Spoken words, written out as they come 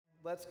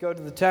Let's go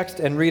to the text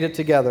and read it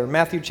together.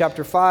 Matthew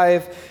chapter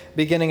 5,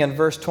 beginning in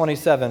verse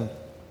 27.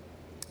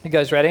 You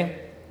guys ready?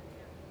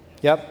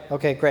 Yep?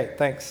 Okay, great,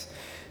 thanks.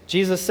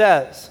 Jesus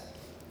says,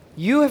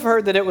 "You have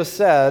heard that it was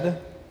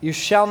said, 'You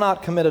shall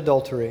not commit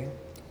adultery.'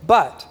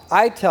 But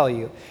I tell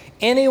you,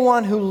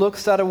 anyone who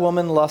looks at a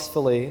woman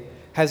lustfully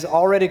has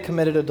already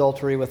committed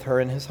adultery with her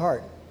in his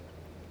heart.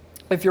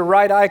 If your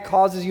right eye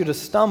causes you to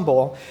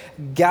stumble,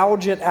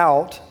 gouge it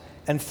out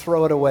and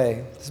throw it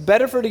away. It's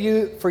better for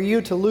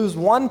you to lose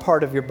one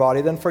part of your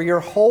body than for your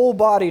whole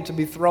body to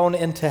be thrown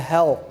into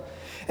hell.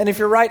 And if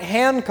your right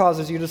hand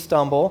causes you to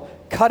stumble,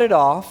 cut it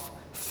off,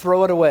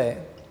 throw it away.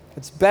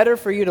 It's better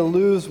for you to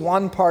lose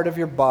one part of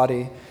your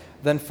body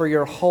than for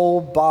your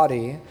whole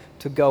body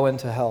to go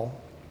into hell."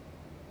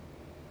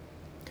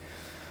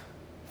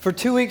 For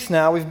 2 weeks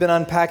now, we've been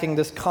unpacking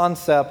this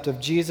concept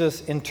of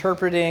Jesus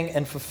interpreting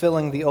and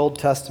fulfilling the Old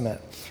Testament.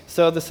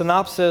 So the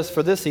synopsis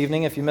for this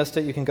evening, if you missed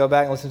it, you can go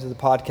back and listen to the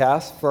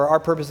podcast. For our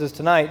purposes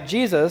tonight,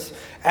 Jesus,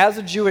 as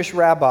a Jewish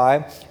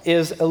rabbi,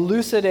 is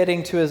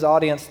elucidating to his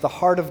audience the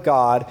heart of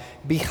God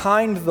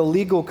behind the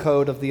legal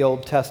code of the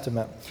Old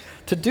Testament.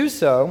 To do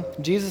so,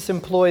 Jesus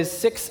employs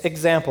 6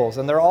 examples,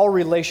 and they're all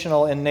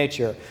relational in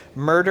nature.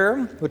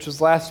 Murder, which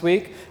was last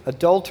week,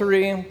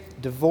 adultery,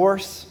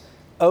 divorce,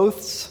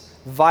 oaths,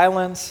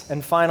 violence,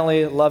 and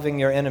finally, loving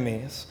your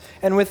enemies.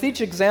 And with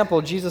each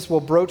example, Jesus will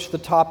broach the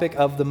topic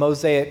of the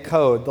Mosaic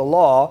Code, the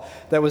law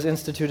that was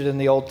instituted in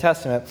the Old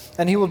Testament,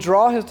 and he will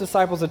draw his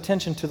disciples'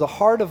 attention to the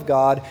heart of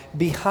God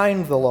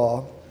behind the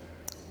law.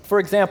 For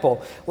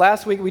example,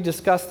 last week we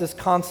discussed this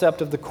concept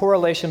of the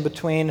correlation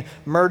between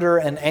murder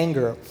and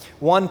anger.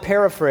 One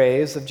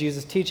paraphrase of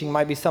Jesus' teaching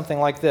might be something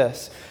like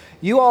this: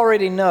 "You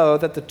already know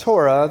that the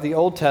Torah, the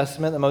Old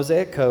Testament, the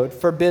Mosaic Code,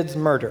 forbids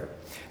murder.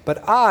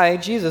 But I,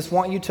 Jesus,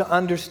 want you to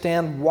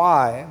understand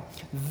why.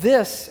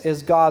 This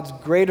is God's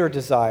greater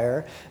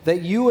desire,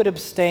 that you would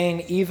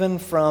abstain even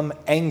from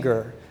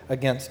anger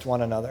against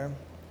one another."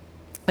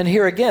 And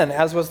here again,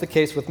 as was the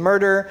case with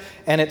murder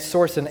and its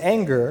source in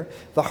anger,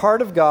 the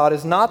heart of God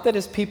is not that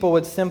his people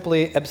would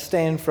simply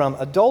abstain from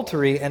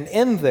adultery and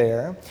end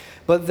there,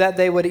 but that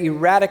they would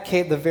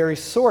eradicate the very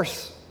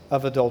source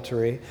of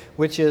adultery,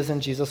 which is,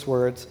 in Jesus'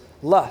 words,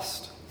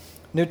 lust.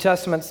 New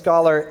Testament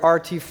scholar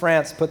R.T.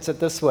 France puts it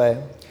this way: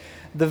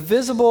 "The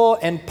visible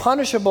and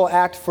punishable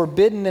act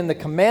forbidden in the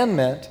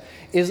commandment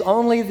is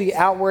only the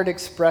outward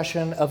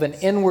expression of an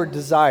inward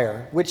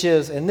desire, which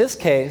is, in this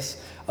case,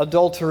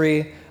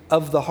 adultery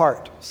of the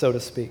heart, so to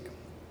speak."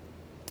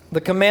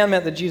 The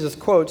commandment that Jesus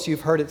quotes,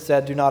 "You've heard it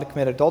said, 'Do not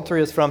commit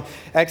adultery,' is from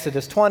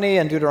Exodus 20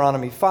 and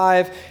Deuteronomy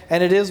 5,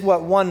 and it is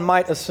what one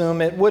might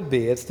assume it would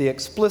be. It's the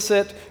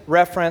explicit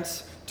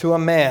reference to a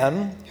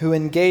man who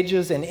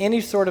engages in any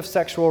sort of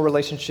sexual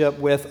relationship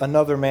with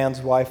another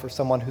man's wife or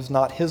someone who's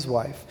not his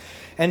wife.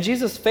 And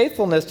Jesus'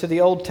 faithfulness to the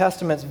Old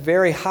Testament's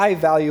very high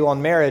value on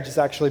marriage is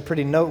actually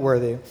pretty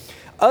noteworthy.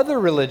 Other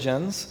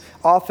religions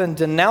often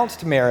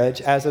denounced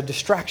marriage as a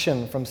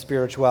distraction from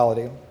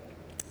spirituality.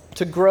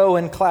 To grow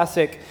in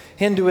classic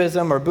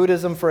Hinduism or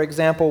Buddhism, for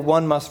example,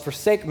 one must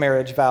forsake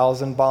marriage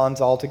vows and bonds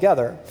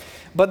altogether.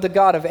 But the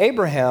God of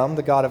Abraham,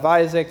 the God of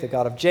Isaac, the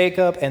God of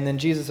Jacob, and then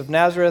Jesus of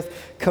Nazareth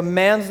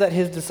commands that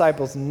his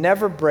disciples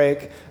never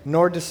break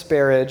nor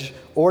disparage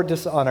or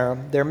dishonor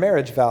their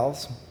marriage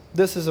vows.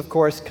 This is, of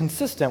course,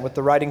 consistent with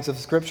the writings of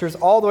the Scriptures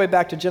all the way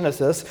back to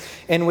Genesis,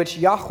 in which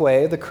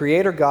Yahweh, the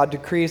Creator God,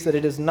 decrees that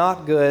it is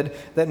not good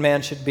that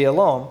man should be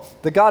alone.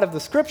 The God of the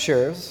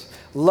Scriptures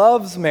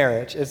loves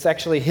marriage. It's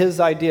actually his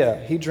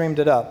idea. He dreamed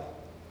it up.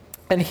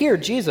 And here,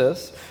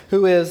 Jesus,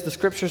 who is, the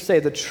Scriptures say,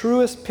 the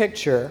truest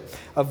picture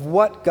of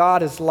what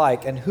God is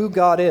like and who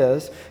God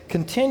is,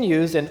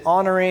 continues in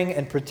honoring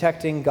and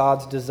protecting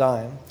God's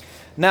design.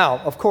 Now,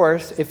 of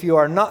course, if you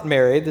are not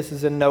married, this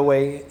is in no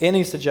way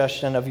any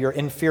suggestion of your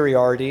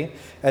inferiority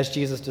as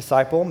Jesus'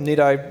 disciple. Need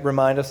I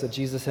remind us that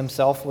Jesus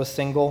himself was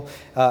single,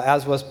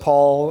 as was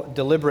Paul,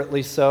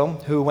 deliberately so,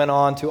 who went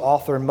on to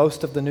author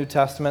most of the New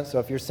Testament. So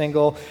if you're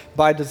single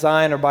by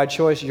design or by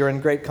choice, you're in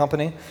great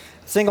company.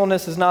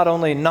 Singleness is not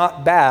only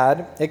not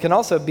bad, it can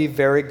also be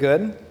very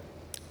good.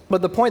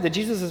 But the point that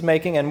Jesus is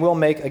making, and will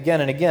make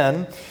again and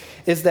again,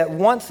 is that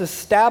once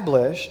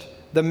established,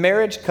 the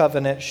marriage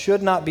covenant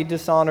should not be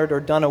dishonored or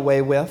done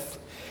away with,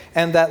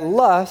 and that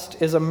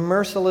lust is a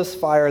merciless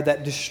fire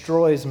that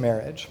destroys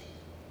marriage.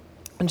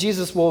 And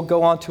Jesus will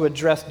go on to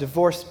address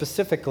divorce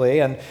specifically,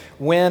 and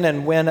when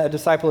a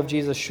disciple of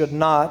Jesus should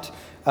not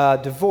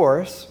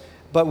divorce,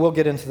 but we'll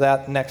get into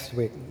that next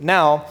week.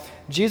 Now,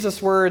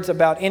 Jesus' words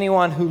about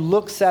anyone who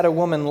looks at a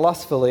woman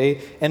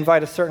lustfully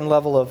invite a certain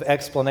level of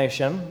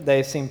explanation.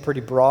 They seem pretty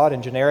broad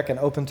and generic and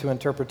open to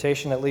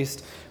interpretation, at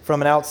least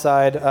from an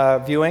outside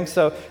viewing.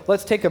 So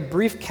let's take a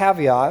brief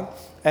caveat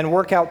and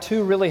work out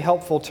 2 really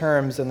helpful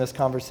terms in this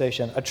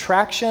conversation: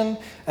 attraction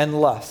and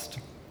lust.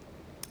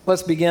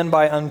 Let's begin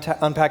by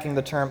unpacking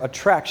the term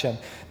attraction.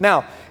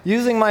 Now,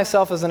 using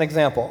myself as an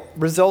example,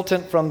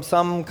 resultant from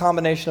some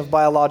combination of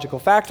biological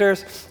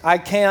factors, I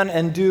can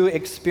and do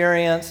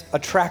experience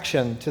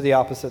attraction to the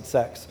opposite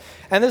sex.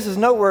 And this is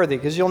noteworthy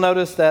because you'll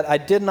notice that I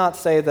did not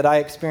say that I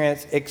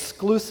experience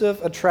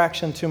exclusive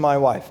attraction to my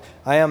wife.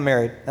 I am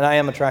married, and I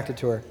am attracted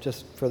to her,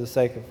 just for the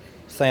sake of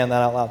saying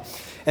that out loud.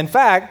 In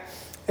fact,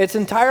 it's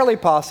entirely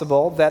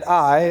possible that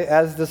I,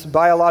 as this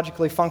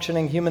biologically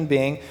functioning human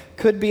being,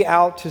 could be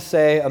out to,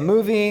 say, a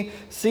movie,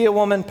 see a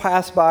woman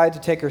pass by to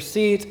take her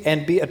seat,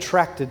 and be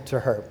attracted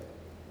to her.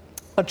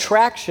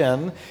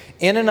 Attraction,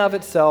 in and of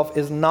itself,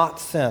 is not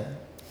sin.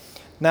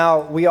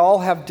 Now, we all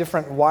have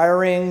different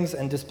wirings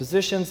and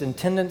dispositions and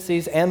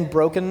tendencies and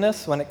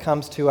brokenness when it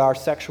comes to our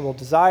sexual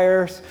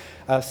desires.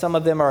 Some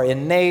of them are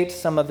innate,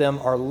 some of them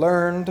are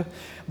learned.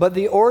 But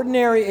the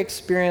ordinary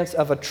experience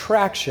of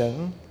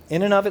attraction,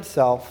 in and of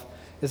itself,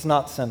 is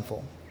not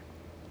sinful.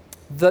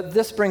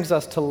 This brings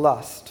us to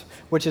lust,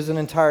 which is an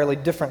entirely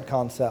different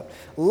concept.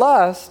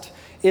 Lust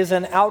is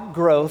an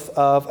outgrowth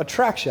of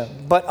attraction.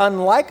 But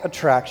unlike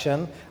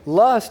attraction,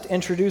 lust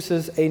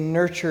introduces a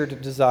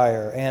nurtured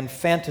desire and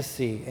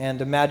fantasy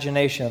and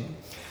imagination.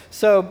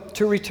 So,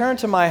 to return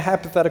to my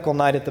hypothetical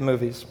night at the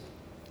movies,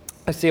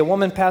 I see a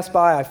woman pass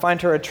by, I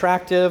find her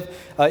attractive,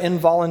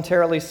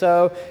 involuntarily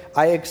so.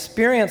 I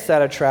experience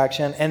that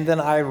attraction, and then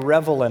I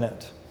revel in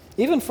it.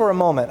 Even for a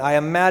moment, I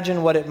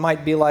imagine what it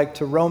might be like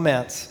to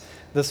romance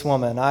this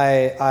woman.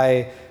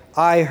 I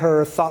eye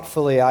her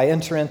thoughtfully. I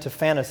enter into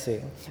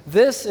fantasy.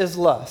 This is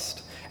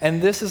lust, and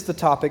this is the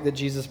topic that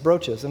Jesus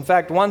broaches. In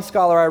fact, one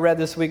scholar I read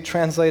this week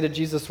translated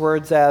Jesus'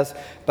 words as,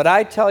 "But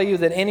I tell you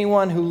that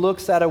anyone who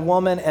looks at a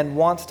woman and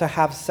wants to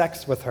have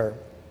sex with her."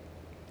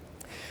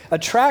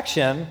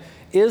 Attraction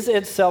is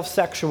itself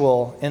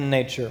sexual in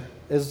nature,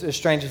 as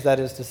strange as that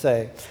is to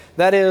say.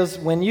 That is,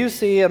 when you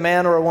see a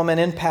man or a woman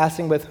in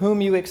passing with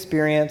whom you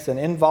experience an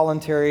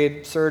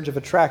involuntary surge of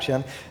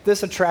attraction,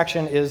 this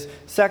attraction is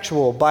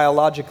sexual,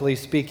 biologically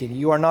speaking.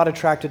 You are not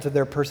attracted to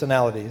their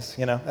personalities,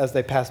 as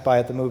they pass by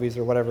at the movies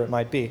or whatever it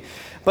might be.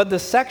 But the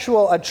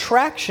sexual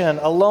attraction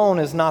alone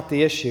is not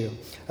the issue.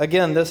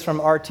 Again, this from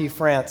R.T.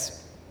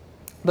 France.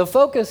 The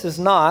focus is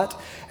not,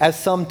 as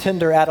some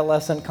tender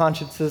adolescent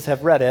consciences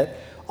have read it,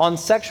 on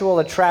sexual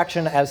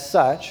attraction as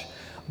such,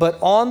 but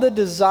on the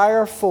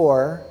desire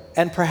for,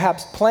 and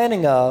perhaps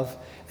planning of,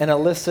 an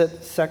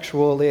illicit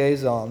sexual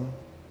liaison.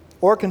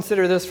 Or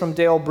consider this from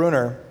Dale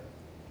Bruner.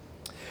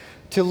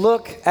 To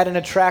look at an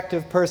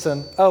attractive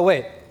person, oh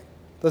wait,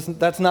 listen,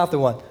 that's not the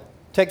one.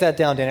 Take that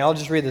down, Danny. I'll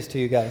just read this to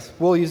you guys.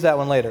 We'll use that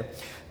one later.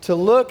 To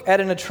look at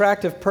an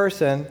attractive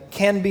person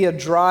can be a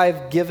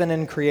drive given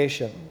in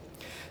creation.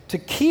 To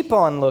keep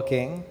on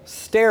looking,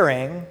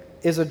 staring,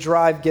 is a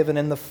drive given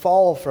in the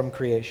fall from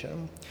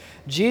creation.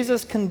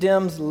 Jesus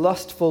condemns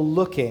lustful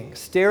looking,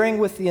 staring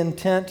with the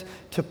intent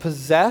to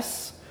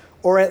possess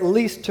or at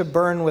least to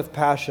burn with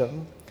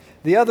passion.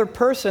 The other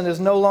person is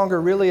no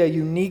longer really a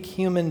unique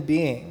human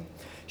being.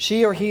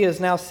 She or he is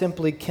now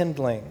simply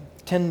kindling,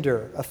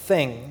 tinder, a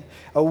thing,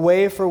 a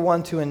way for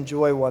one to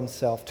enjoy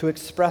oneself, to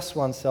express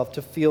oneself,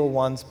 to feel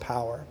one's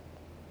power.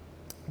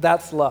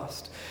 That's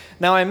lust.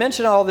 Now, I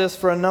mention all this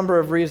for a number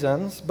of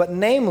reasons, but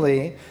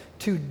namely,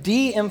 to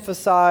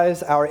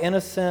de-emphasize our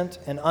innocent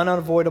and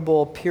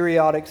unavoidable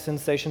periodic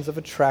sensations of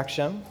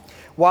attraction,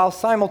 while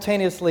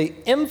simultaneously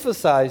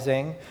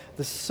emphasizing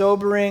the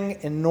sobering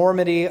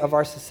enormity of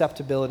our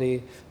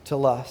susceptibility to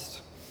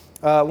lust.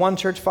 One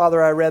church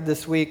father I read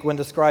this week, when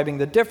describing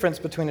the difference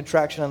between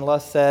attraction and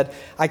lust, said,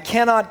 "I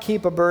cannot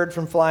keep a bird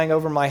from flying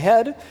over my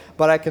head,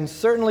 but I can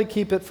certainly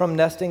keep it from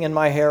nesting in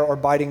my hair or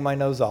biting my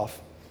nose off."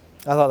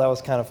 I thought that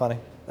was kind of funny.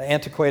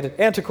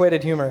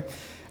 Antiquated humor.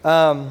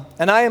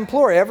 And I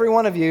implore every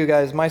one of you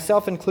guys,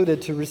 myself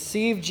included, to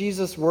receive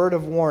Jesus' word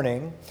of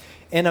warning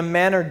in a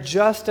manner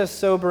just as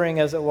sobering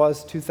as it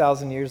was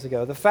 2,000 years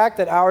ago. The fact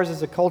that ours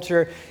is a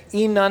culture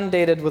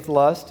inundated with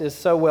lust is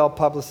so well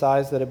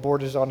publicized that it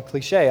borders on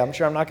cliche. I'm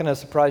sure I'm not going to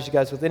surprise you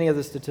guys with any of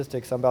the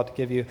statistics I'm about to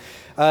give you.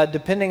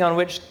 Depending on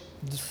which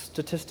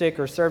statistic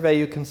or survey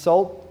you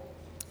consult,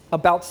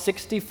 about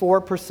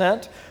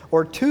 64%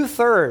 or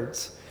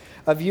 2/3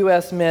 of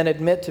U.S. men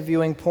admit to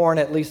viewing porn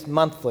at least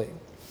monthly.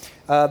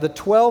 The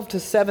 12 to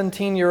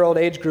 17-year-old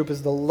age group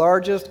is the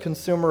largest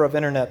consumer of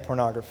internet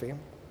pornography.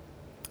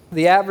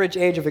 The average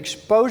age of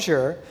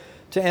exposure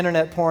to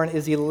internet porn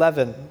is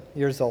 11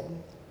 years old.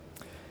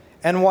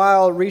 And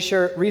while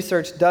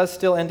research does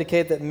still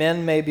indicate that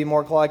men may be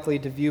more likely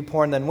to view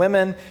porn than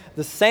women,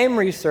 the same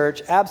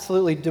research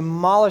absolutely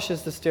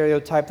demolishes the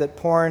stereotype that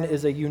porn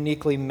is a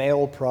uniquely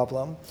male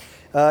problem.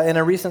 In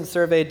a recent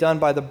survey done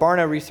by the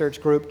Barna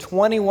Research Group,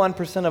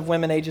 21% of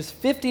women ages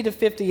 50 to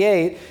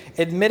 58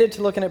 admitted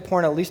to looking at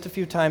porn at least a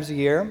few times a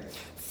year.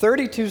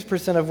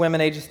 32% of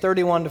women ages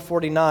 31 to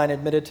 49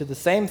 admitted to the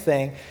same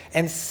thing,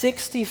 and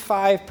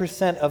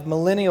 65% of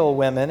millennial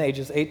women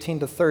ages 18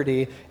 to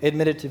 30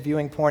 admitted to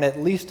viewing porn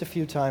at least a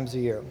few times a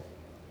year.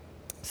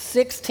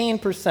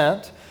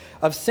 16%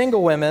 of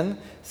single women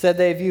said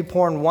they view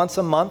porn once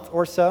a month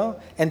or so,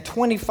 and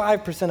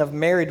 25% of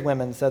married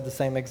women said the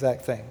same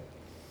exact thing.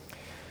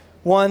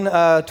 One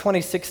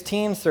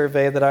 2016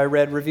 survey that I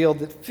read revealed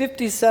that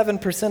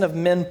 57% of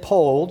men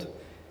polled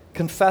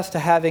confessed to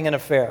having an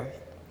affair.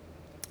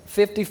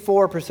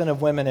 54%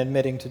 of women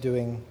admitting to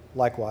doing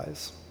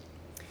likewise.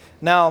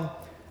 Now,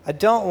 I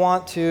don't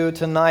want to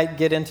tonight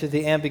get into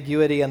the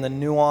ambiguity and the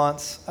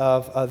nuance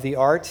of the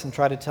arts and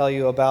try to tell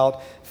you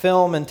about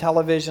film and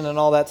television and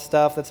all that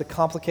stuff. That's a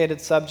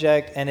complicated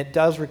subject, and it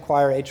does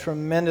require a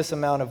tremendous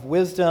amount of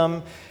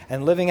wisdom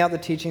and living out the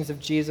teachings of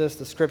Jesus,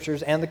 the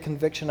scriptures, and the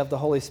conviction of the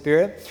Holy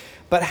Spirit.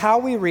 But how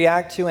we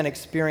react to and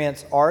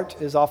experience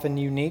art is often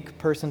unique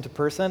person to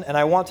person, and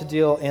I want to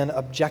deal in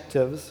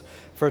objectives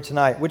for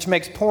tonight, which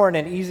makes porn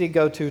an easy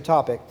go-to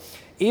topic.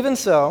 Even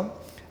so,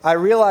 I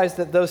realize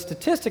that though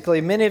statistically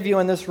many of you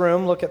in this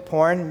room look at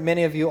porn,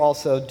 many of you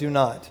also do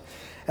not.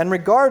 And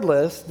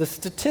regardless, the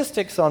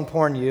statistics on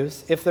porn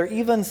use, if they're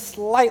even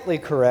slightly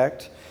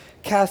correct,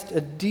 cast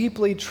a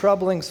deeply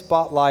troubling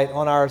spotlight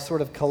on our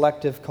sort of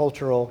collective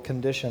cultural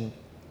condition.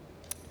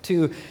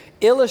 To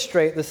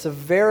illustrate the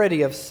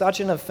severity of such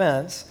an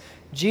offense,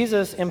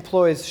 Jesus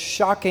employs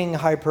shocking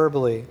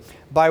hyperbole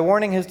by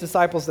warning his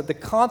disciples that the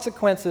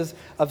consequences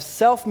of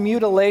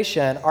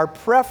self-mutilation are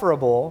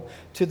preferable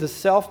to the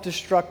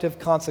self-destructive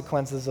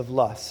consequences of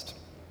lust.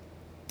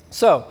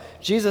 So,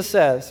 Jesus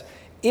says,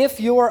 if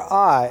your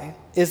eye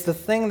is the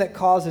thing that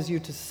causes you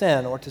to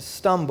sin or to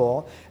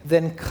stumble,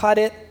 then cut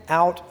it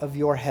out of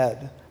your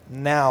head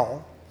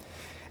now.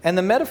 And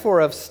the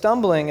metaphor of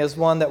stumbling is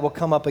one that will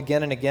come up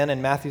again and again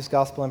in Matthew's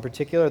gospel in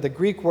particular. The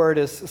Greek word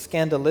is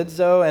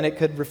scandalizo, and it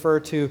could refer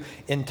to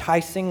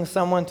enticing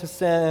someone to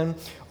sin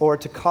or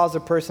to cause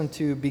a person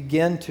to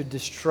begin to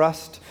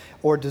distrust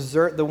or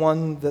desert the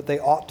one that they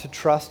ought to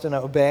trust and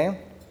obey.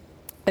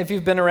 If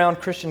you've been around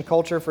Christian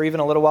culture for even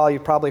a little while,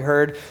 you've probably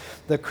heard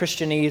the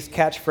Christianese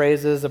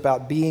catchphrases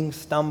about being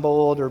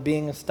stumbled or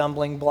being a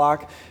stumbling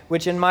block,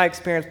 which in my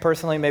experience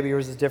personally, maybe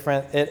yours is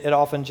different. It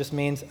often just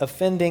means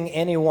offending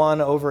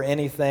anyone over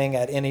anything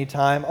at any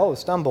time. Oh,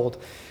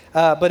 stumbled.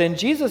 But in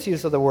Jesus'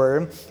 use of the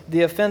word,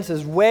 the offense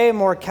is way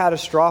more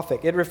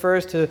catastrophic. It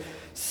refers to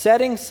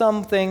setting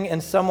something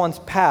in someone's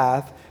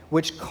path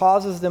which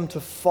causes them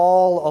to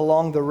fall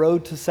along the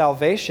road to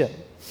salvation.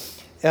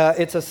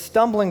 It's a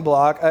stumbling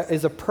block,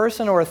 is a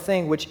person or a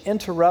thing which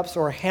interrupts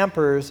or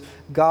hampers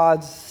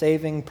God's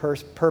saving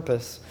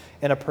purpose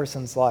in a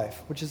person's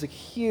life, which is a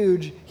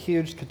huge,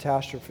 huge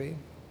catastrophe.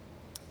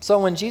 So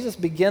when Jesus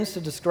begins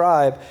to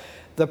describe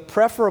the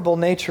preferable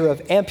nature of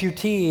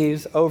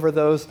amputees over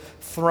those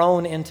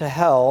thrown into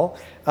hell,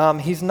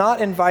 he's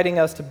not inviting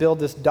us to build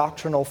this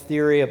doctrinal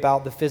theory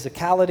about the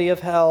physicality of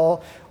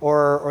hell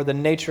or the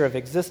nature of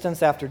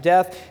existence after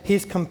death.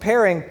 He's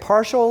comparing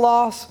partial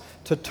loss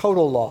to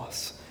total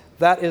loss.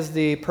 That is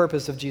the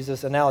purpose of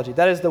Jesus' analogy.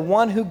 That is, the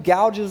one who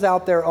gouges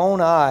out their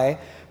own eye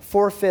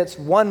forfeits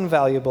one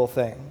valuable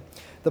thing.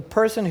 The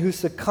person who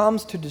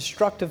succumbs to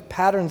destructive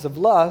patterns of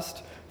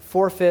lust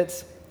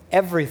forfeits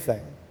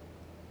everything.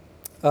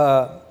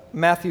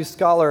 Matthew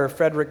scholar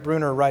Frederick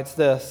Bruner writes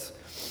this: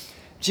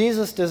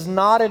 Jesus does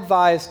not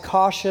advise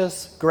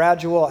cautious,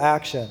 gradual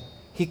action.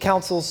 He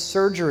counsels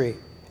surgery,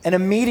 and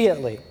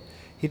immediately.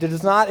 He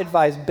does not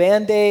advise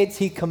band-aids.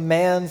 He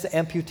commands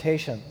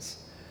amputations.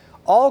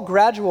 All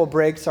gradual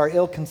breaks are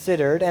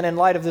ill-considered, and in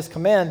light of this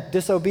command,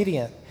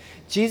 disobedient.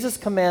 Jesus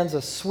commands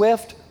a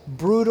swift,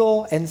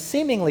 brutal, and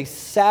seemingly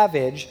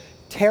savage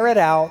tear it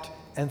out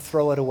and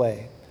throw it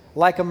away,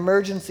 like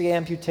emergency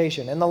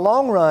amputation. In the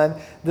long run,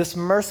 this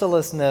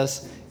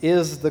mercilessness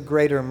is the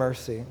greater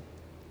mercy.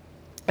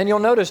 And you'll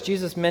notice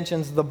Jesus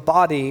mentions the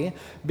body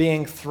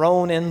being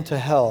thrown into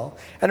hell.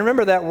 And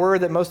remember, that word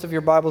that most of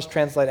your Bibles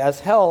translate as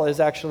hell is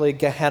actually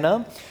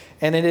Gehenna,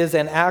 and it is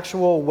an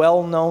actual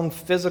well-known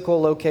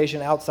physical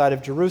location outside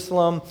of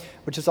Jerusalem,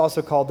 which is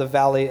also called the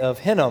Valley of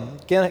Hinnom.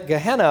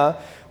 Gehenna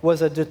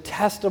was a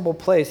detestable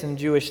place in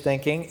Jewish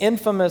thinking,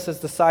 infamous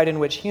as the site in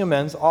which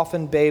humans,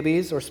 often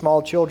babies or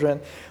small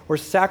children, were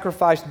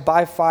sacrificed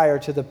by fire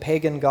to the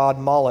pagan god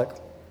Moloch.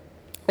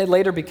 It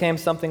later became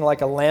something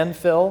like a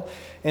landfill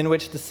in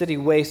which the city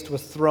waste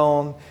was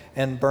thrown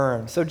and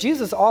burned. So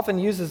Jesus often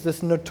uses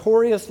this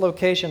notorious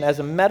location as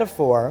a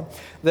metaphor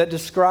that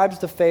describes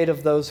the fate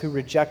of those who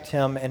reject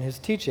him and his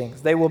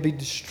teachings. They will be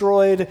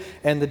destroyed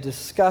in the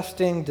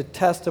disgusting,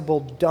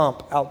 detestable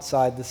dump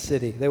outside the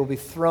city. They will be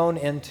thrown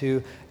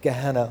into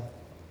Gehenna.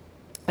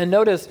 And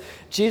notice,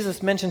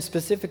 Jesus mentions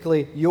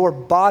specifically, your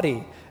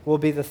body will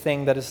be the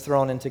thing that is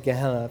thrown into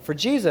Gehenna. For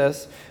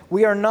Jesus,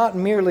 we are not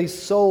merely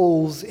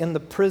souls in the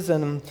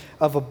prison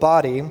of a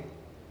body.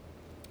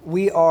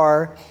 We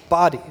are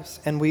bodies,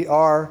 and we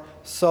are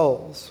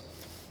souls.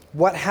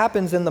 What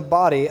happens in the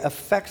body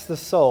affects the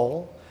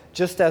soul,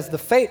 just as the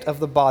fate of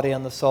the body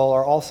and the soul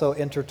are also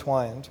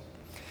intertwined.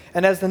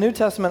 And as the New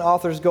Testament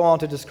authors go on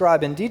to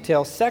describe in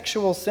detail,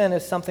 sexual sin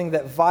is something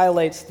that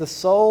violates the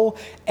soul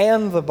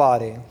and the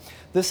body.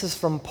 This is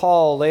from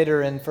Paul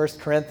later in 1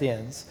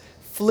 Corinthians.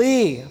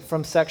 Flee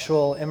from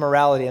sexual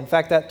immorality. In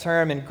fact, that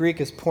term in Greek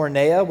is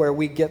porneia, where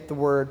we get the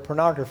word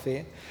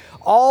pornography.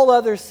 All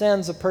other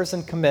sins a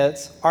person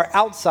commits are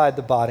outside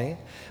the body,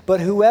 but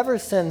whoever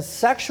sins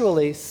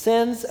sexually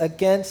sins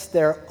against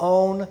their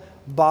own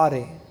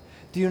body.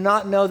 Do you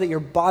not know that your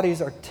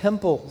bodies are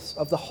temples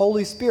of the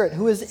Holy Spirit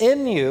who is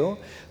in you,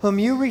 whom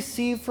you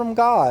received from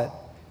God?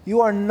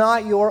 You are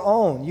not your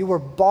own. You were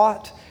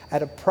bought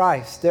at a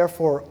price.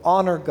 Therefore,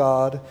 honor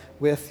God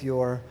with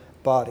your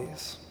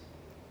bodies.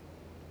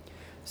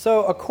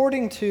 So,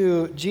 according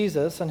to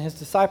Jesus and his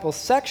disciples,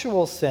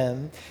 sexual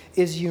sin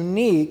is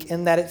unique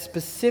in that it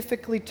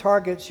specifically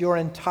targets your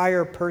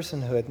entire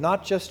personhood,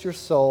 not just your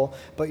soul,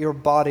 but your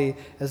body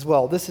as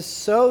well. This is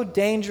so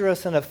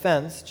dangerous an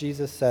offense,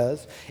 Jesus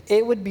says,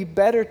 it would be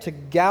better to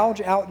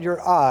gouge out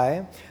your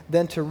eye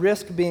than to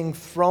risk being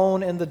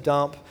thrown in the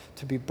dump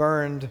to be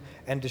burned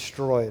and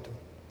destroyed.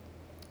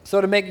 So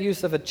to make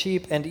use of a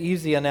cheap and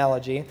easy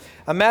analogy,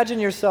 imagine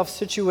yourself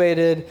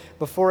situated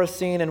before a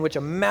scene in which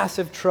a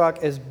massive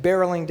truck is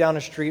barreling down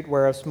a street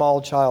where a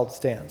small child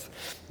stands.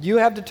 You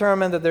have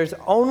determined that there's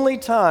only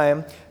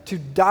time to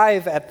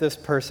dive at this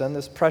person,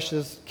 this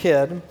precious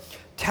kid,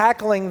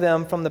 tackling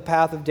them from the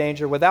path of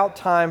danger without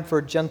time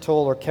for gentle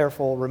or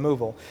careful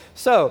removal.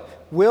 So,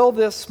 will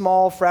this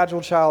small,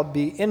 fragile child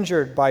be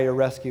injured by your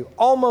rescue?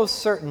 Almost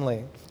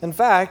certainly. In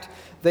fact,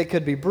 they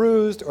could be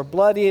bruised or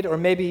bloodied, or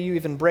maybe you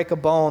even break a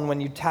bone when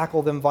you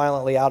tackle them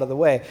violently out of the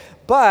way.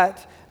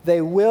 But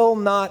they will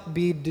not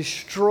be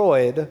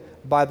destroyed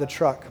by the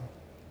truck.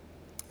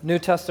 New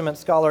Testament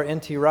scholar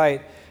N.T.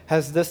 Wright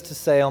has this to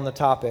say on the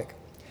topic.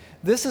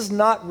 This is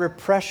not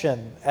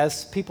repression,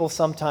 as people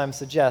sometimes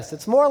suggest.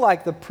 It's more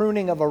like the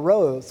pruning of a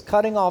rose,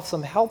 cutting off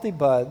some healthy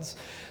buds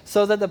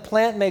so that the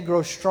plant may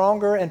grow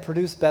stronger and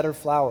produce better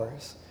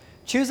flowers.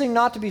 Choosing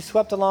not to be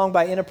swept along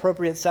by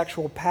inappropriate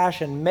sexual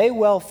passion may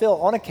well feel,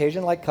 on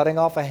occasion, like cutting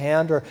off a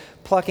hand or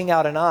plucking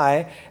out an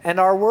eye, and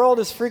our world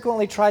has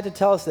frequently tried to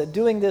tell us that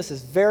doing this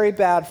is very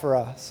bad for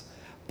us.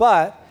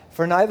 But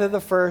for neither the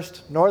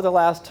first nor the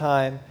last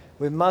time,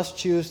 we must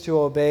choose to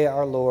obey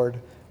our Lord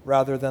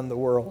rather than the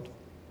world.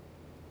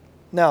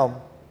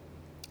 Now,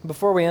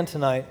 before we end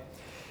tonight,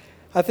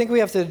 I think we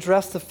have to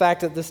address the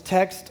fact that this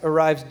text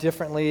arrives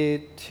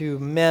differently to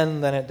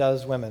men than it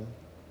does women.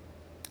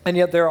 And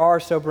yet there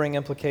are sobering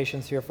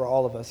implications here for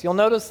all of us. You'll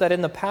notice that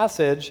in the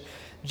passage,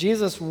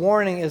 Jesus'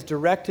 warning is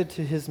directed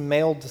to his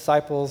male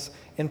disciples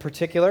in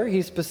particular.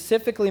 He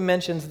specifically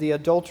mentions the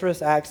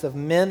adulterous acts of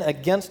men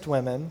against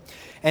women,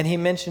 and he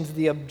mentions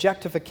the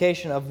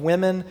objectification of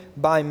women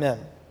by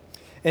men.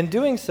 In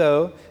doing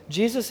so,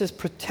 Jesus is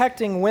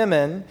protecting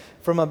women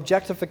from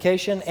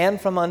objectification and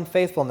from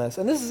unfaithfulness.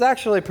 And this is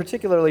actually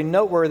particularly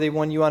noteworthy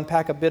when you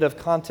unpack a bit of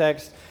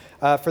context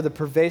for the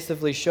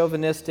pervasively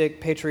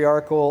chauvinistic,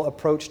 patriarchal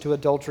approach to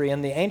adultery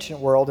in the ancient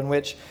world, in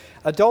which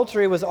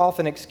adultery was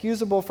often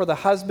excusable for the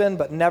husband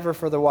but never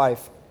for the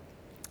wife.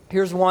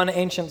 Here's one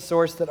ancient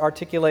source that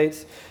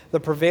articulates the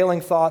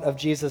prevailing thought of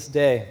Jesus'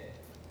 day.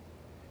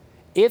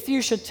 If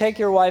you should take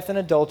your wife in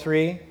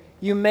adultery,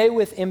 you may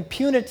with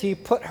impunity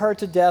put her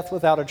to death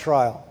without a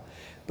trial.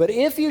 But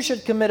if you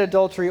should commit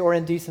adultery or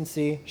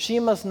indecency, she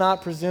must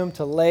not presume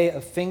to lay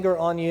a finger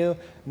on you,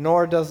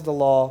 nor does the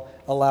law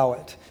allow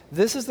it.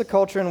 This is the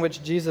culture in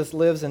which Jesus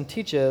lives and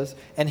teaches,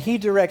 and he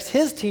directs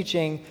his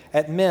teaching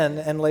at men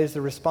and lays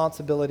the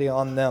responsibility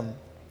on them.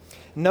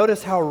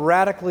 Notice how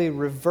radically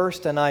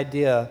reversed an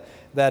idea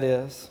that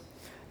is.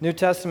 New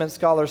Testament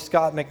scholar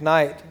Scott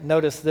McKnight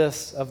noticed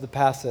this of the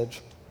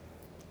passage.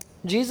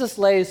 Jesus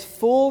lays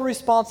full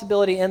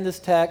responsibility in this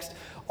text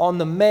on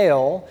the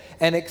male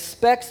and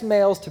expects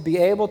males to be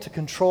able to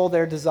control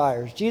their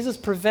desires. Jesus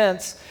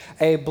prevents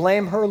a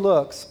blame her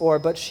looks or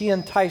but she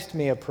enticed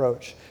me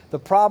approach. The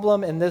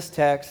problem in this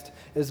text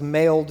is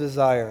male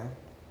desire.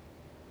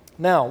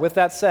 Now, with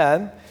that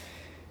said,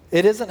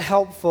 it isn't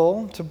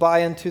helpful to buy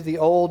into the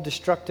old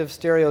destructive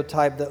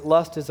stereotype that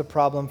lust is a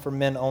problem for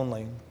men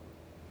only.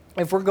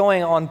 If we're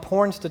going on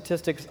porn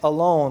statistics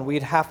alone,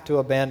 we'd have to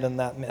abandon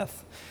that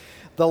myth.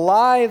 The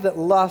lie that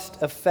lust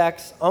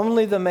affects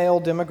only the male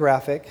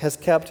demographic has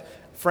kept,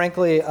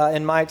 frankly,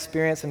 in my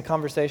experience and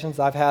conversations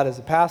I've had as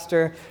a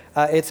pastor,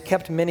 it's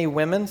kept many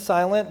women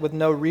silent with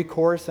no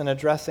recourse in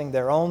addressing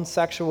their own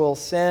sexual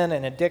sin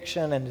and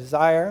addiction and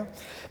desire.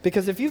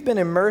 Because if you've been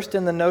immersed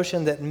in the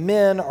notion that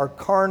men are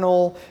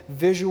carnal,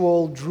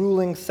 visual,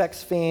 drooling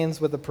sex fiends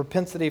with a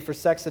propensity for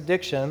sex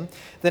addiction,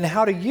 then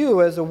how do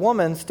you as a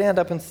woman stand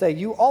up and say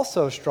you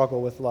also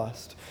struggle with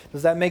lust?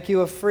 Does that make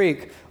you a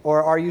freak,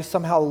 or are you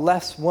somehow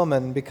less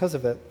woman because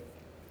of it?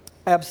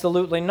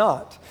 Absolutely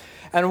not.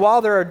 And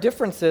while there are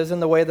differences in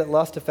the way that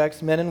lust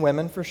affects men and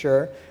women, for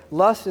sure,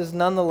 lust is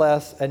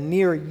nonetheless a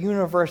near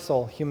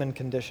universal human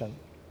condition.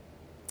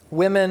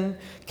 Women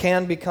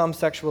can become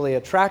sexually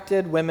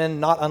attracted.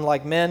 Women, not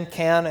unlike men,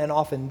 can and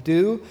often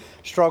do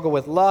struggle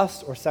with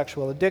lust or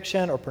sexual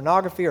addiction or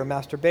pornography or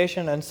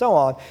masturbation and so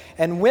on.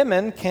 And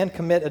women can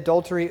commit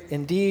adultery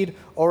in deed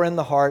or in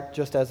the heart,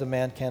 just as a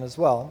man can as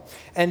well.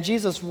 And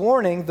Jesus'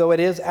 warning, though it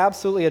is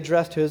absolutely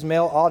addressed to his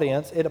male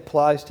audience, it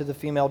applies to the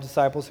female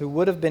disciples who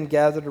would have been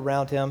gathered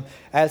around him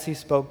as he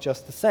spoke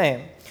just the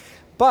same.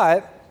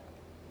 But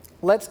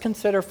let's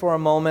consider for a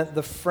moment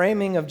the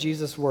framing of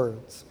Jesus'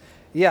 words.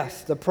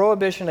 Yes, the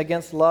prohibition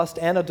against lust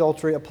and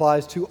adultery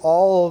applies to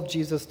all of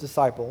Jesus'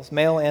 disciples,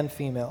 male and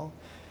female.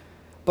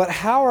 But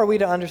how are we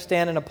to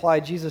understand and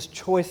apply Jesus'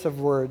 choice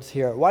of words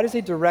here? Why does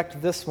he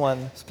direct this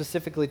one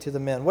specifically to the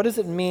men? What does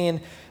it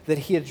mean that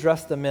he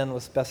addressed the men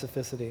with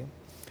specificity?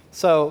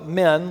 So,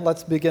 men,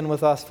 let's begin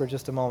with us for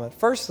just a moment.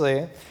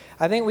 Firstly,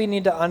 I think we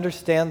need to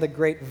understand the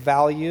great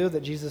value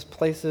that Jesus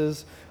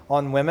places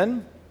on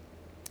women.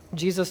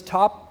 Jesus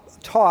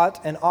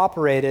taught and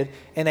operated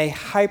in a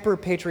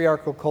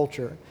hyper-patriarchal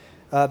culture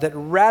that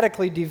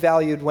radically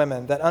devalued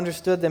women, that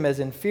understood them as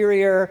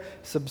inferior,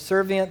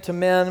 subservient to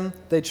men.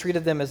 They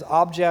treated them as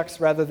objects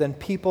rather than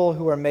people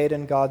who are made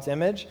in God's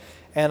image.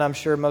 And I'm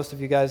sure most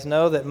of you guys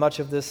know that much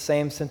of this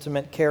same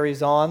sentiment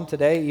carries on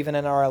today, even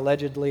in our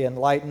allegedly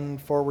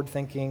enlightened,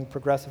 forward-thinking,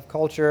 progressive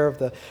culture of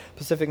the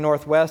Pacific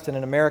Northwest and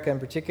in America in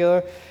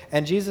particular.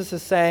 And Jesus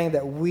is saying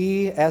that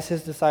we, as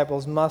his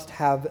disciples, must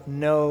have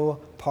no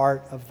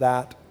part of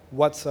that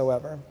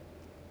whatsoever.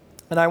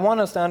 And I want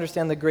us to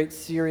understand the great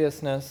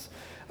seriousness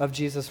of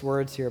Jesus'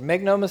 words here.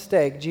 Make no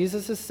mistake,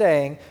 Jesus is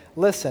saying,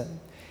 listen,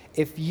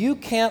 if you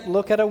can't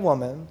look at a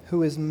woman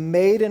who is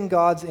made in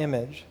God's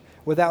image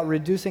without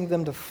reducing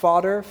them to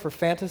fodder for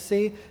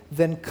fantasy,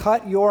 then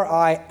cut your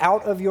eye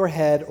out of your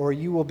head or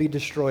you will be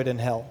destroyed in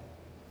hell.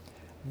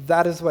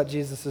 That is what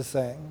Jesus is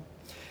saying.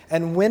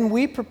 And when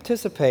we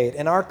participate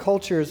in our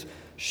culture's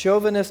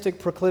chauvinistic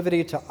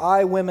proclivity to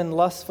eye women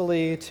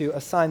lustfully, to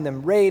assign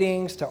them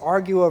ratings, to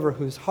argue over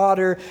who's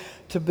hotter,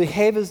 to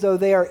behave as though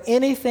they are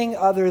anything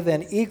other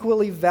than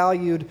equally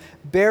valued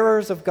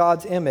bearers of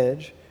God's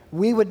image,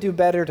 we would do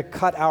better to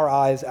cut our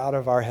eyes out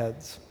of our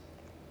heads.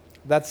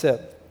 That's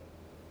it.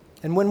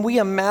 And when we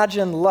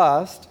imagine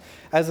lust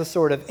as a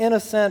sort of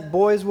innocent,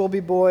 boys will be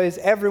boys,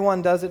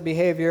 everyone does it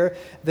behavior,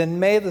 then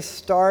may the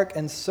stark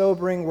and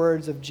sobering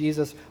words of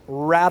Jesus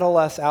rattle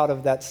us out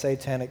of that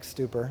satanic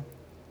stupor.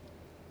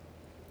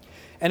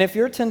 And if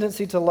your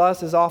tendency to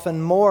lust is often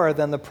more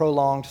than the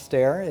prolonged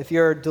stare, if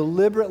you're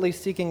deliberately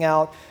seeking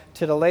out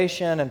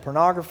titillation and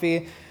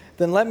pornography,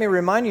 then let me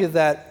remind you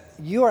that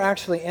you are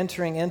actually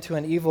entering into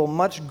an evil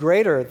much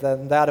greater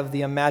than that of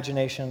the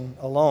imagination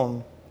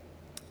alone.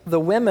 The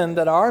women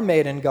that are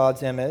made in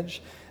God's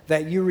image,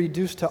 that you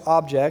reduce to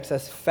objects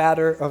as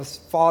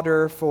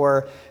fodder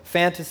for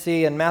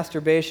fantasy and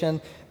masturbation,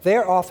 they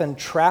are often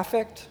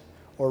trafficked,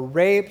 or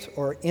raped,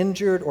 or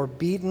injured, or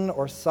beaten,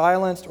 or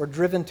silenced, or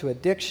driven to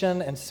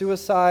addiction and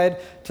suicide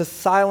to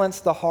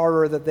silence the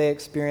horror that they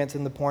experience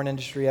in the porn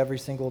industry every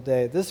single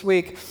day. This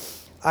week,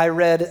 I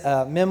read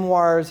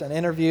memoirs and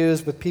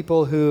interviews with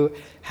people who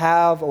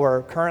have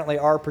or currently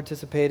are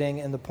participating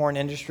in the porn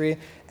industry,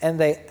 and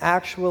they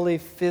actually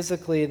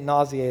physically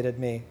nauseated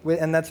me.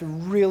 And that's a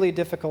really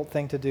difficult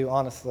thing to do,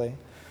 honestly.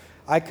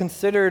 I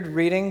considered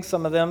reading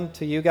some of them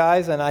to you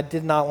guys, and I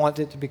did not want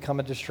it to become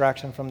a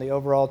distraction from the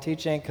overall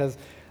teaching because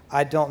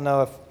I don't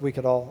know if we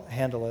could all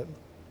handle it.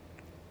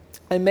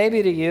 And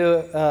maybe to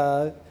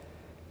you,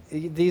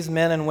 these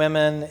men and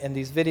women in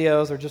these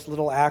videos are just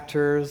little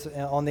actors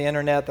on the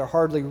internet. They're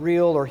hardly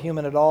real or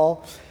human at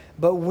all.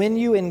 But when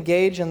you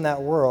engage in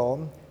that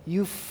world,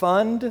 you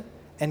fund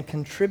and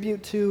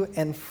contribute to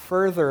and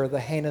further the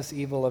heinous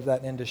evil of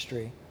that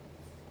industry.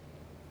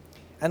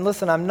 And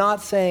listen, I'm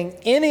not saying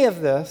any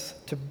of this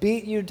to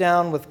beat you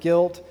down with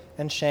guilt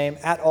and shame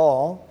at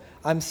all.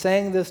 I'm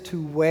saying this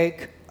to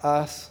wake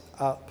us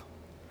up.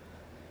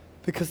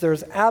 Because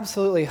there's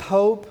absolutely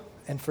hope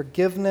and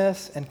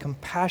forgiveness and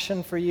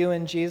compassion for you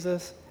in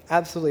Jesus.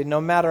 Absolutely. No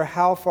matter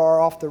how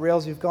far off the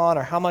rails you've gone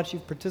or how much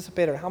you've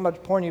participated or how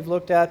much porn you've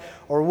looked at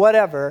or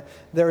whatever,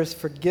 there is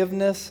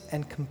forgiveness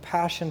and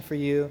compassion for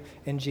you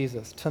in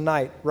Jesus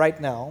tonight, right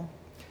now.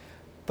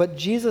 But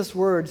Jesus'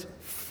 words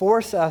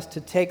force us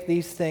to take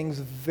these things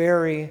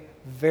very,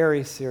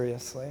 very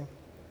seriously.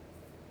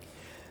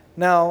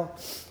 Now,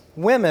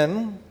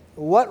 women,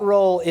 what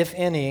role, if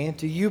any,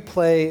 do you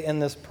play in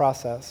this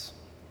process?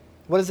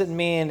 What does it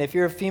mean if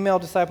you're a female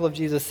disciple of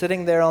Jesus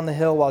sitting there on the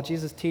hill while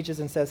Jesus teaches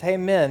and says, "Hey,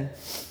 men,"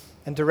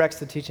 and directs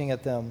the teaching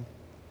at them?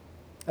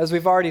 As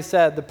we've already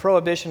said, the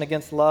prohibition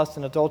against lust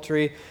and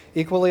adultery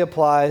equally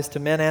applies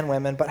to men and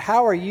women, but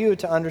how are you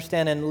to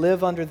understand and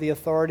live under the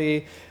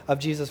authority of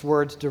Jesus'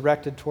 words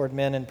directed toward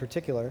men in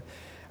particular?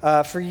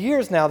 For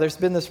years now, there's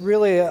been this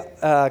really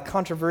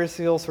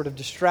controversial, sort of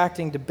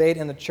distracting debate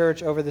in the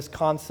church over this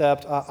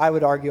concept, I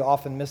would argue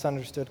often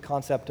misunderstood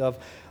concept of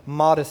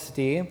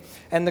modesty,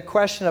 and the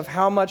question of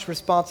how much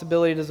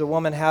responsibility does a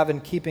woman have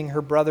in keeping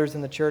her brothers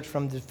in the church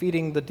from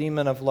defeating the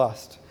demon of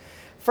lust.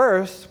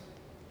 First,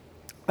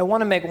 I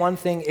want to make one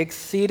thing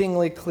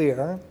exceedingly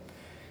clear.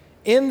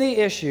 In the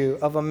issue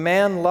of a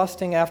man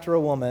lusting after a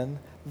woman,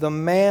 the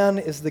man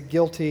is the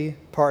guilty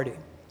party.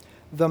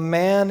 The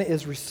man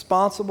is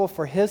responsible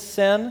for his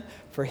sin,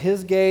 for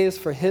his gaze,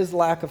 for his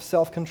lack of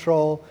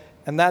self-control,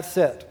 and that's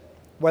it.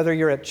 Whether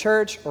you're at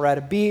church or at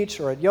a beach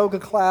or at yoga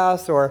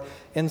class or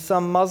in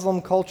some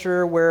Muslim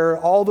culture where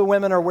all the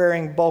women are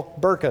wearing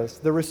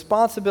burqas, the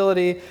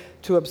responsibility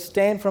to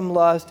abstain from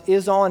lust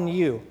is on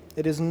you.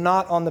 It is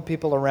not on the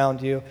people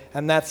around you,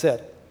 and that's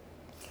it.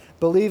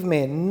 Believe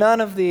me, none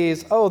of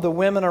these, the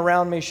women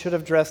around me should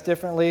have dressed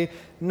differently,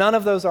 none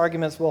of those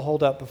arguments will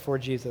hold up before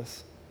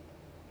Jesus.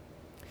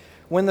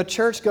 when the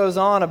church goes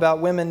on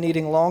about women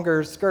needing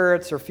longer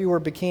skirts or fewer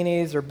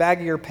bikinis or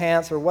baggier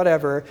pants or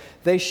whatever,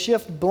 they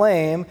shift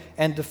blame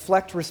and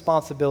deflect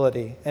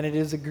responsibility. And it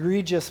is an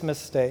egregious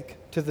mistake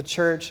to the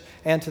church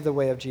and to the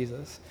way of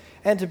Jesus.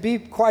 And to be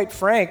quite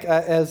frank,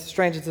 as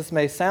strange as this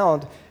may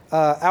sound,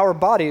 our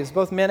bodies,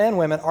 both men and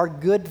women, are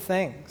good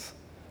things.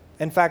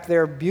 In fact,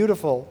 they're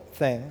beautiful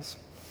things.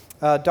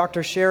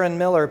 Dr. Sharon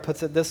Miller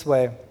puts it this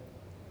way: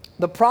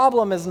 the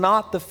problem is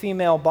not the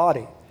female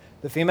body.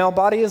 The female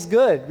body is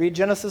good. Read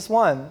Genesis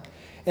 1.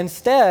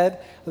 Instead,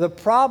 the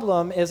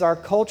problem is our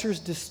culture's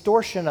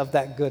distortion of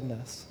that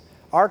goodness.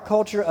 Our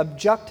culture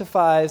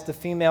objectifies the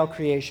female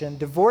creation,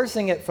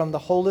 divorcing it from the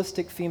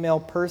holistic female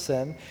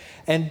person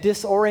and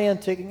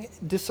disorienting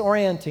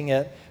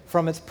it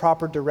from its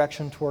proper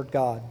direction toward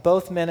God.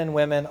 Both men and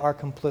women are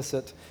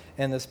complicit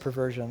in this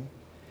perversion.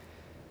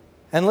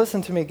 And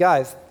listen to me,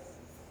 guys.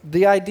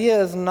 The idea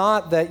is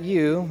not that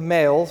you,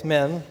 males,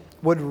 men,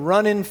 would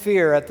run in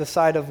fear at the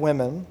sight of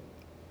women.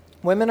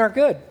 Women are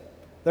good.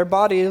 Their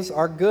bodies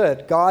are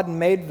good. God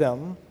made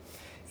them.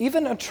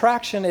 Even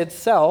attraction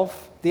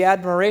itself, the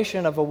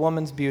admiration of a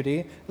woman's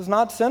beauty, is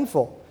not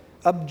sinful.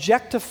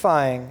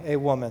 Objectifying a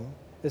woman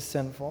is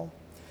sinful.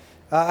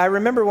 I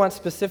remember once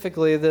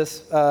specifically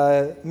this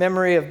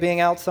memory of being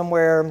out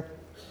somewhere,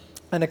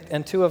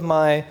 and two of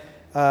my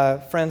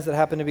friends that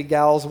happened to be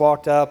gals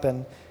walked up,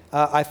 and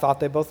I thought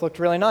they both looked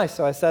really nice.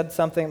 So I said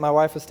something. My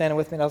wife was standing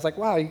with me, and I was like,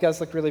 wow, you guys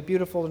look really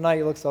beautiful tonight.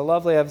 You look so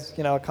lovely. I was,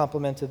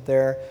 complimented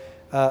their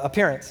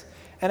appearance.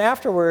 And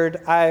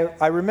afterward,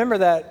 I remember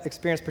that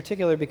experience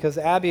particularly because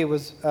Abby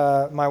was,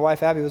 my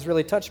wife Abby was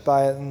really touched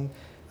by it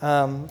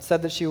and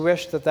said that she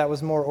wished that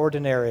was more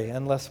ordinary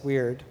and less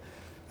weird.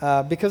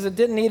 Because it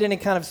didn't need any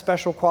kind of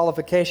special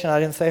qualification. I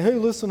didn't say, hey,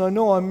 listen, I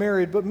know I'm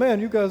married, but man,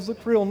 you guys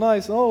look real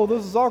nice. Oh,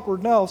 this is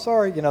awkward now,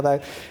 sorry.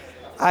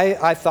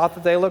 I thought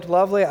that they looked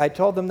lovely. I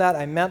told them that.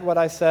 I meant what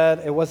I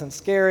said. It wasn't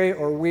scary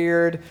or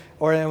weird,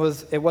 or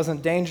it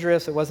wasn't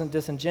dangerous. It wasn't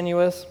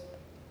disingenuous.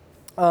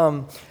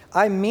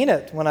 I mean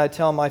it when I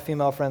tell my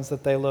female friends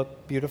that they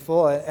look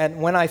beautiful.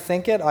 And when I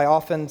think it, I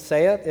often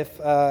say it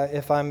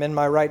if I'm in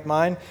my right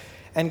mind.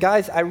 And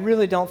guys, I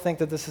really don't think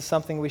that this is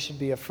something we should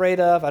be afraid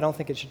of. I don't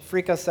think it should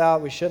freak us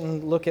out. We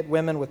shouldn't look at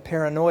women with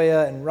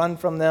paranoia and run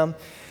from them.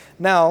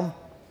 Now,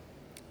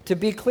 to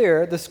be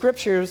clear, the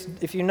scriptures,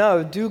 if you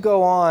know, do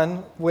go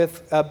on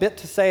with a bit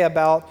to say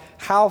about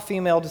how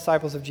female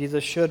disciples of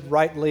Jesus should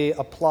rightly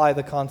apply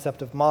the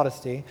concept of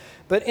modesty.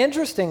 But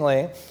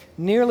interestingly,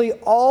 nearly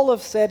all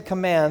of said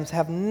commands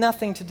have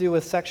nothing to do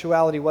with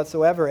sexuality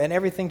whatsoever and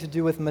everything to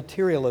do with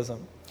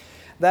materialism.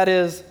 That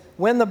is,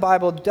 when the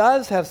Bible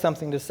does have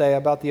something to say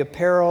about the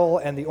apparel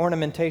and the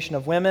ornamentation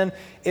of women,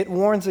 it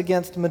warns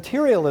against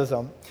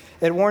materialism.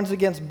 It warns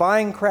against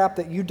buying crap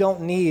that you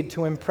don't need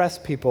to impress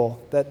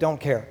people that don't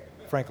care,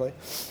 frankly.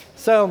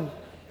 So,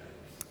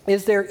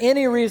 is there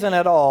any reason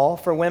at all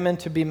for women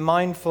to be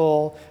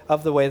mindful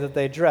of the way that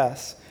they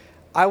dress?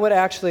 I would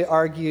actually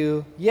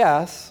argue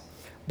yes,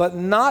 but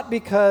not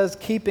because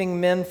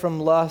keeping men from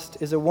lust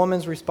is a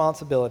woman's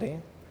responsibility.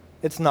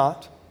 It's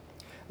not.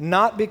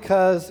 Not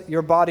because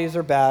your bodies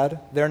are bad,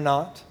 they're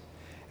not.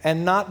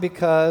 And not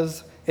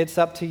because it's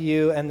up to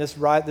you and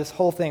this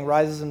whole thing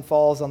rises and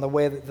falls on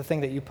the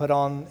thing that you put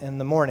on in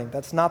the morning.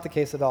 That's not the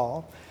case at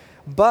all.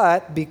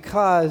 But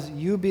because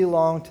you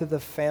belong to the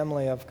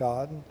family of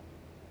God.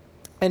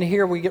 And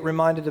here we get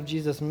reminded of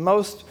Jesus'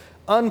 most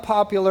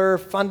unpopular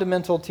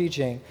fundamental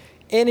teaching.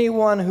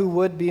 Anyone who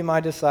would be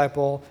my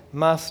disciple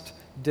must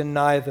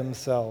deny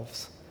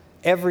themselves.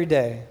 Every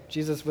day.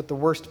 Jesus with the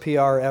worst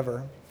PR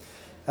ever.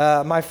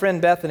 My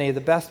friend Bethany, the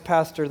best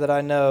pastor that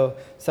I know,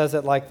 says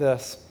it like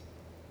this.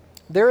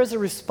 There is a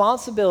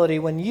responsibility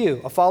when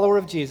you, a follower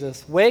of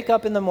Jesus, wake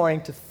up in the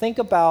morning to think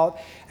about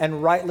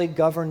and rightly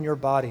govern your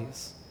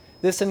bodies.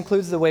 This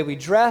includes the way we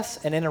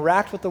dress and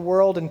interact with the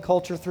world and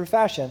culture through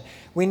fashion.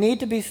 We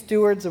need to be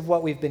stewards of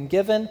what we've been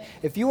given.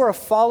 If you are a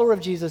follower of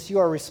Jesus, you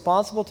are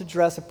responsible to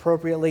dress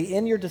appropriately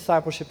in your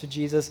discipleship to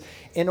Jesus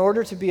in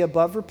order to be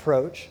above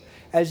reproach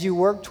as you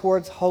work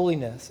towards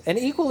holiness, and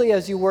equally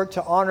as you work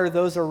to honor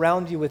those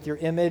around you with your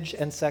image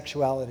and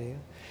sexuality.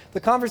 The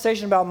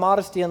conversation about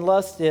modesty and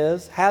lust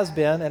has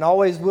been, and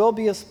always will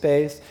be a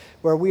space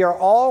where we are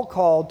all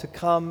called to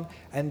come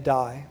and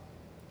die.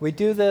 We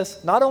do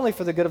this not only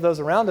for the good of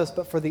those around us,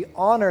 but for the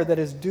honor that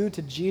is due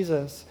to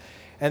Jesus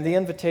and the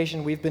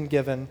invitation we've been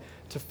given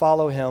to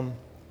follow him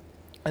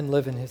and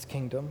live in his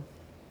kingdom.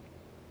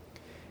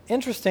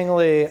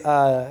 Interestingly,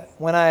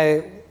 when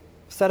I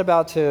set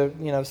about to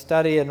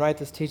study and write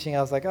this teaching,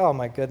 I was like, oh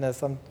my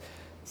goodness, I'm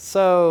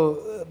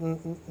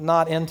so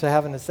not into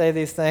having to say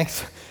these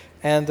things.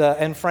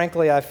 And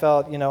frankly, I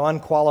felt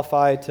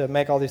unqualified to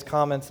make all these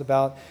comments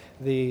about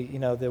the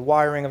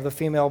wiring of the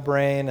female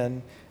brain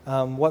and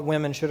what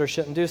women should or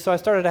shouldn't do. So I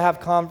started to have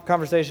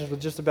conversations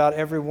with just about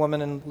every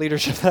woman in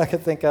leadership that I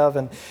could think of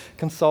and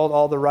consult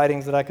all the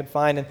writings that I could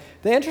find. And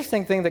the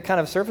interesting thing that kind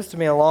of surfaced to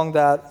me along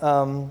that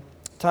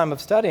time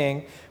of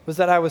studying was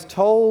that I was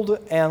told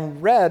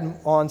and read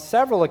on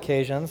several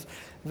occasions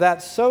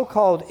that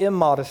so-called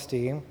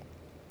immodesty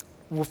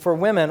for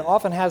women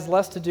often has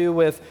less to do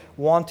with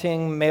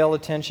wanting male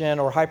attention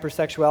or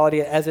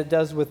hypersexuality as it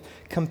does with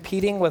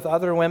competing with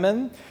other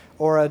women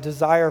or a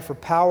desire for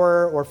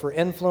power or for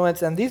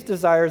influence. And these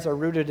desires are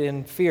rooted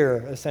in fear,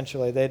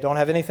 essentially. They don't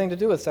have anything to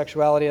do with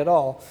sexuality at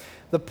all.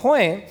 The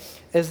point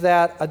is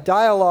that a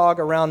dialogue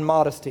around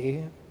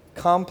modesty,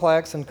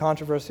 complex and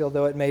controversial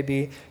though it may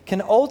be,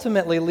 can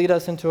ultimately lead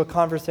us into a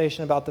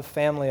conversation about the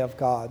family of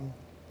God.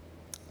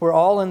 We're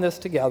all in this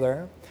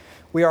together.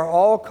 We are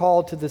all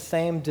called to the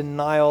same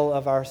denial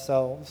of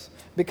ourselves.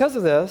 Because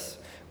of this,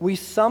 we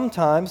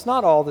sometimes,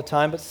 not all the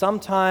time, but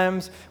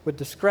sometimes with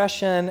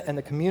discretion and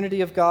the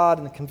community of God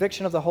and the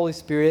conviction of the Holy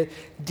Spirit,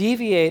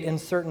 deviate in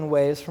certain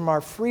ways from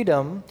our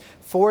freedom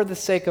for the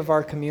sake of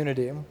our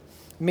community.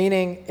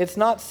 Meaning, it's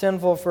not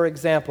sinful, for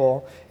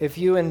example, if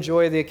you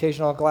enjoy the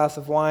occasional glass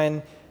of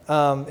wine,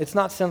 it's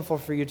not sinful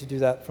for you to do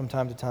that from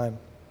time to time.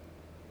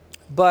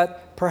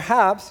 But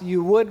perhaps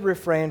you would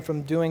refrain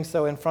from doing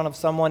so in front of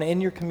someone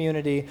in your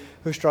community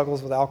who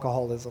struggles with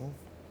alcoholism.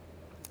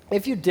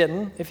 If you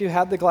didn't, if you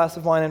had the glass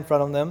of wine in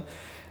front of them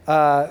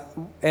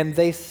and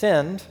they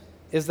sinned,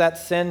 is that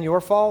sin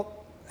your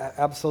fault?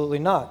 Absolutely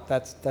not.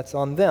 That's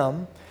on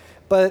them.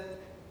 But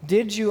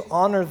did you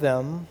honor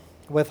them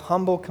with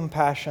humble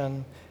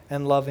compassion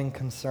and loving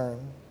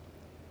concern?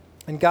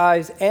 And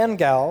guys and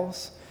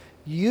gals,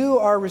 you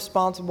are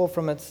responsible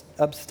from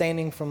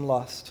abstaining from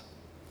lust.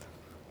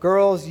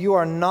 Girls, you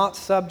are not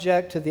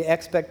subject to the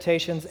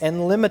expectations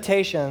and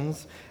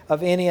limitations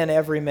of any and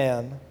every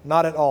man,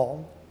 not at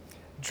all.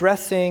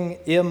 Dressing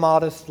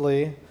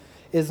immodestly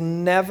is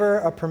never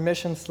a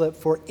permission slip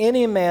for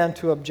any man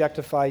to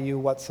objectify you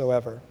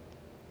whatsoever.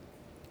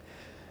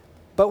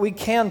 But we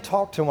can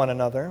talk to one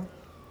another.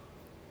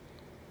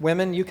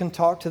 Women, you can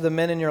talk to the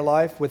men in your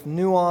life with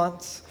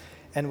nuance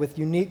and with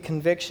unique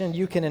conviction.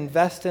 You can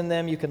invest in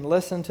them. You can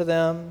listen to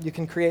them. You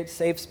can create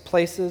safe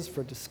places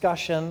for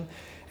discussion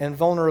and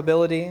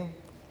vulnerability.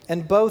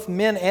 And both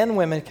men and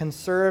women can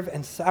serve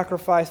and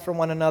sacrifice for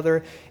one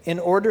another in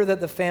order that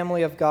the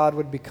family of God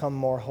would become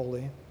more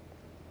holy.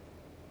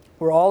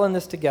 We're all in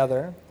this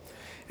together,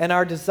 and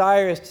our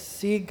desire is to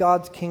see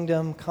God's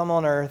kingdom come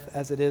on earth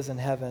as it is in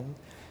heaven.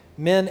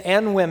 Men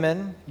and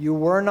women, you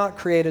were not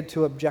created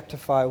to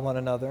objectify one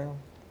another,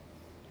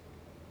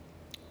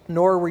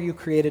 nor were you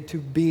created to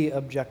be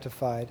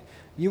objectified.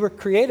 You were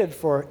created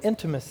for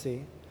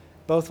intimacy,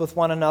 both with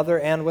one another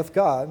and with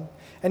God.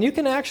 And you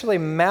can actually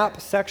map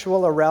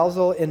sexual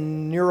arousal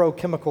in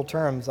neurochemical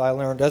terms, I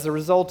learned, as a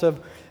result of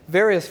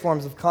various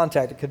forms of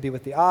contact. It could be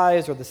with the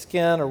eyes or the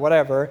skin or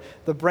whatever.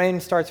 The brain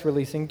starts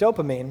releasing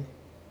dopamine.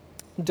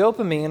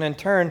 Dopamine, in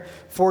turn,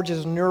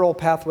 forges neural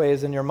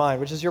pathways in your mind,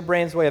 which is your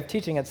brain's way of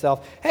teaching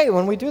itself, hey,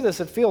 when we do this,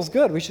 it feels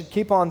good. We should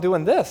keep on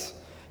doing this.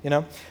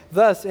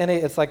 Thus,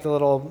 it's like the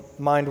little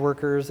mind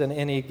workers in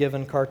any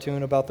given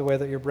cartoon about the way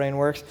that your brain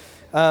works.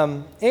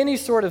 Any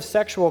sort of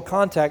sexual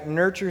contact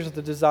nurtures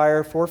the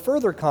desire for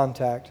further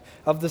contact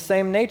of the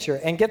same nature.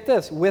 And get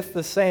this, with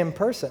the same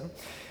person.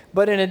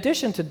 But in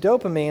addition to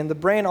dopamine, the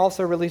brain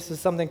also releases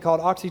something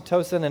called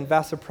oxytocin and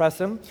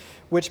vasopressin,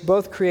 which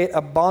both create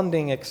a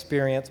bonding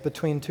experience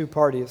between two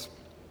parties.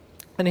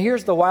 And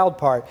here's the wild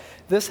part.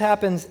 This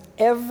happens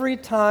every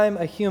time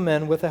a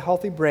human with a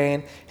healthy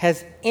brain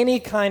has any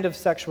kind of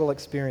sexual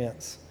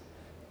experience,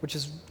 which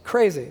is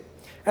crazy.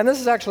 And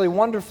this is actually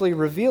wonderfully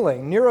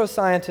revealing.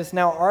 Neuroscientists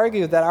now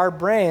argue that our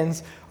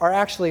brains are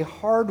actually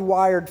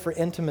hardwired for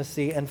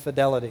intimacy and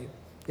fidelity.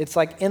 It's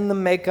like in the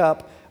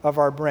makeup of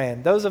our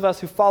brain. Those of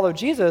us who follow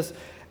Jesus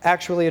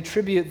actually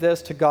attribute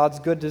this to God's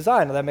good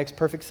design. That makes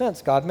perfect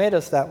sense. God made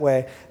us that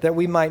way, that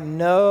we might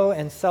know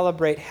and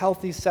celebrate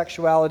healthy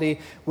sexuality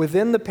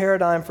within the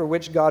paradigm for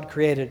which God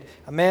created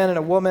a man and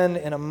a woman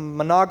in a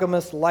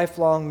monogamous,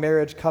 lifelong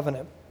marriage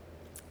covenant.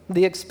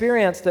 The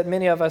experience that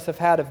many of us have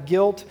had of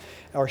guilt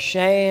or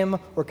shame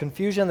or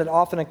confusion that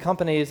often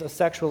accompanies a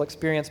sexual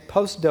experience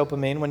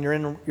post-dopamine when you're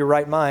in your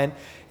right mind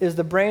is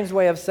the brain's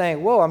way of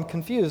saying, whoa, I'm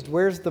confused.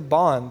 Where's the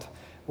bond?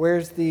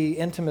 Where's the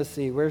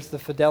intimacy? Where's the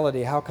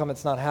fidelity? How come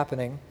it's not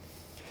happening?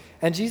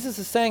 And Jesus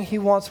is saying he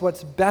wants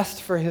what's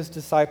best for his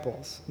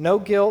disciples. No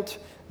guilt,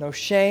 no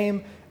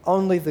shame,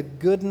 only the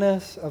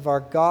goodness of our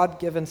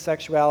God-given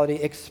sexuality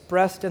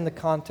expressed in the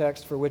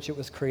context for which it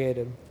was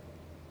created.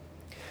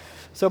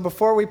 So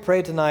before we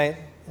pray tonight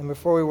and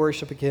before we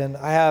worship again,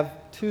 I have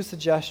two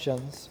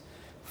suggestions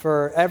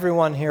for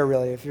everyone here,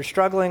 really. If you're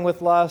struggling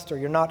with lust or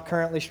you're not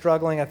currently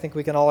struggling, I think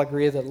we can all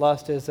agree that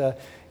lust is an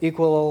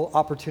equal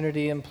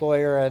opportunity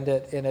employer and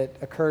it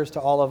occurs to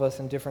all of us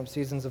in different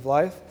seasons of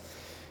life.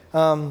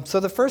 So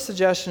the first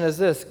suggestion is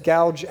this: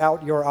 gouge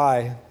out your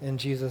eye, in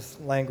Jesus'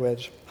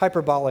 language,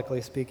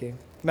 hyperbolically speaking,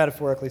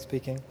 metaphorically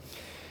speaking.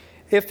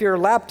 If your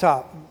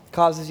laptop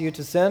causes you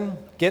to sin,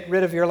 get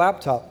rid of your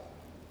laptop.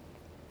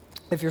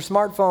 If your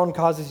smartphone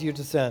causes you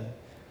to sin,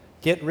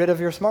 get rid of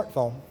your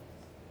smartphone.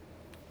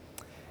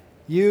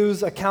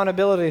 Use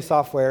accountability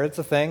software. It's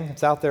a thing.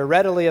 It's out there,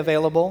 readily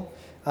available.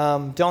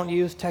 Don't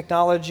use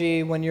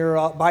technology when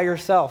you're by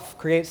yourself.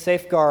 Create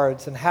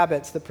safeguards and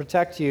habits that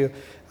protect you.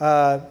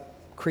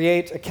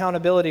 Create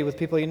accountability with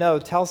people you know.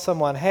 Tell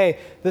someone, hey,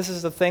 this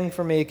is the thing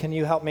for me. Can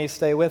you help me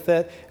stay with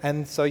it?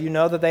 And so you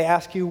know that they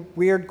ask you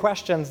weird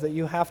questions that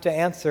you have to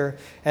answer,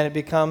 and it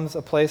becomes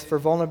a place for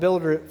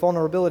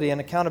vulnerability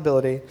and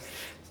accountability.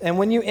 And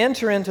when you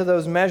enter into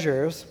those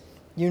measures,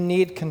 you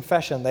need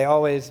confession. They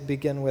always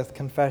begin with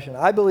confession.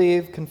 I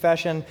believe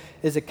confession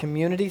is a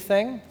community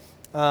thing.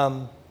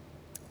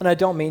 And I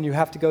don't mean you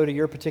have to go to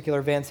your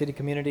particular Van City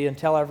community and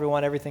tell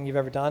everyone everything you've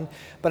ever done,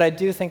 but I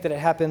do think that it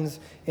happens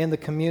in the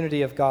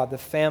community of God, the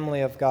family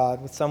of God,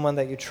 with someone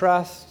that you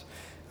trust.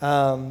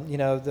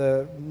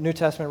 The New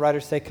Testament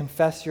writers say,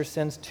 confess your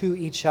sins to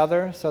each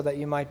other so that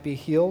you might be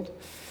healed.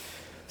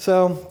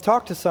 So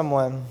talk to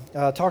someone.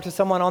 Talk to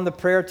someone on the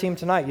prayer team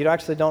tonight. You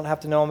actually don't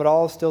have to know them at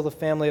all. Still the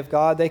family of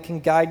God. They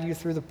can guide you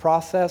through the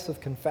process of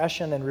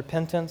confession and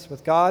repentance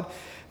with God.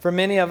 For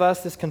many of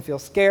us, this can feel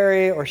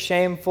scary or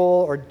shameful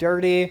or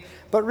dirty.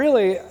 But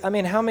really,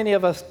 how many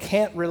of us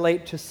can't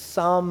relate to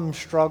some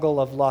struggle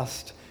of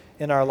lust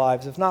in our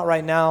lives? If not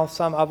right now,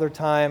 some other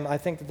time. I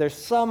think that there's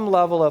some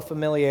level of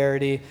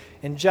familiarity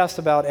in just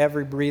about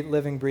every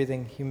living,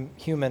 breathing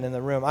human in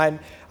the room.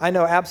 I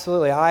know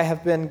absolutely. I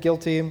have been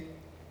guilty,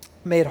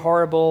 made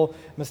horrible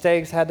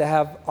mistakes, had to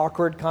have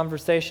awkward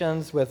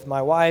conversations with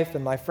my wife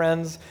and my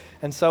friends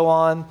and so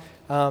on.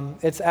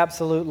 It's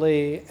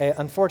absolutely,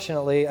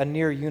 unfortunately, a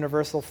near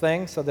universal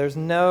thing, so there's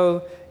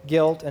no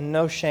guilt and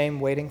no shame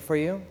waiting for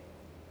you.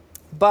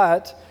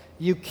 But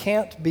you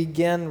can't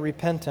begin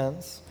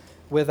repentance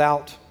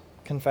without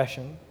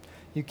confession.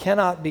 You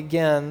cannot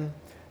begin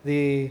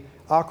the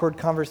awkward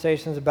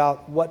conversations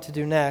about what to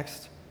do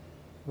next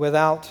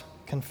without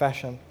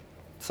confession.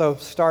 So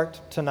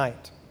start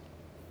tonight.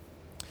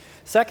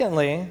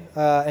 Secondly,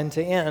 and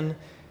to end,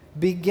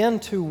 begin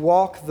to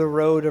walk the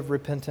road of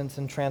repentance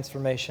and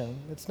transformation.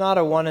 It's not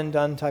a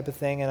one-and-done type of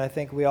thing, and I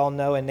think we all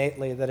know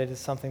innately that it is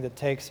something that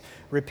takes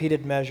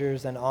repeated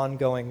measures and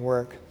ongoing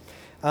work.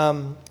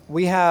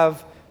 We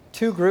have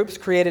 2 groups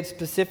created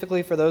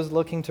specifically for those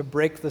looking to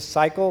break the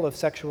cycle of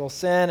sexual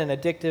sin and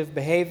addictive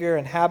behavior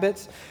and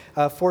habits,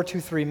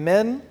 423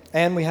 Men,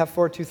 and we have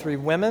 423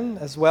 Women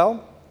as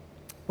well.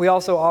 We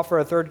also offer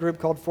a 3rd group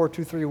called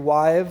 423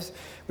 Wives,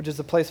 which is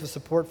a place of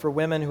support for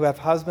women who have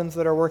husbands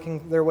that are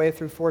working their way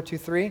through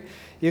 423.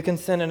 You can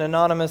send an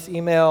anonymous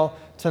email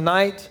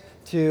tonight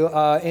to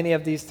any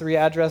of these 3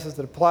 addresses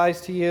that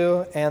applies to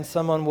you, and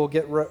someone will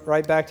get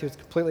right back to you. It's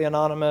completely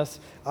anonymous.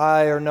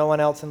 I or no one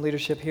else in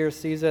leadership here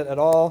sees it at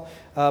all,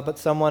 but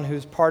someone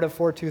who's part of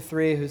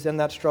 423, who's in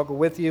that struggle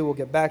with you, will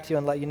get back to you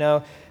and let you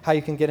know how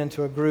you can get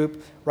into a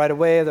group right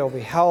away. There will be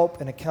help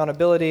and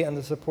accountability and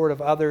the support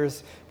of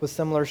others with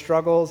similar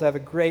struggles. I have a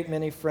great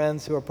many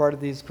friends who are part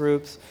of these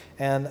groups,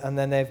 and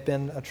then they've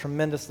been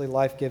tremendously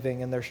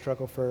life-giving in their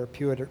struggle for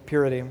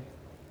purity.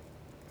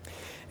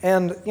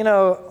 And,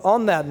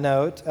 on that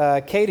note,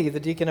 Katie,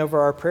 the deacon over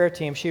our prayer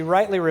team, she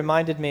rightly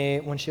reminded me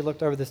when she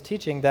looked over this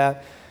teaching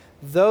that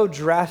though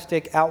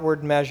drastic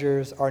outward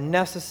measures are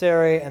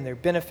necessary and they're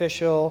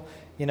beneficial,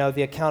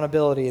 the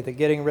accountability, the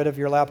getting rid of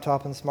your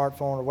laptop and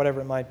smartphone or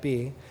whatever it might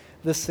be,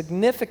 the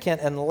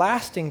significant and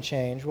lasting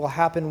change will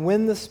happen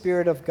when the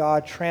Spirit of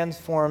God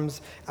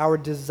transforms our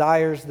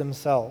desires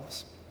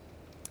themselves.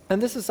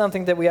 And this is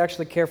something that we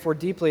actually care for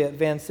deeply at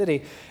Van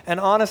City. And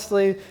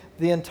honestly,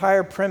 the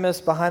entire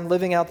premise behind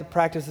living out the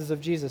practices of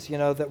Jesus,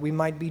 that we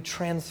might be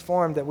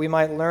transformed, that we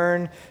might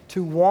learn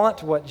to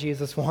want what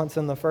Jesus wants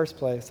in the first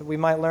place, that we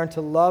might learn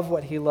to love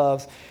what he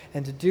loves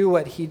and to do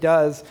what he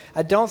does.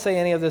 I don't say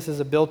any of this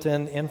is a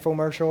built-in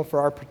infomercial for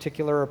our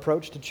particular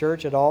approach to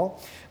church at all,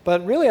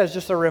 but really as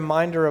just a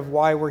reminder of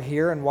why we're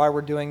here and why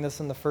we're doing this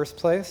in the first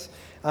place.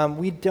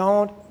 We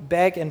don't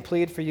beg and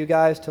plead for you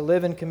guys to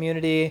live in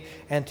community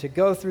and to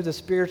go through the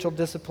spiritual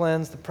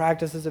disciplines, the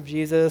practices of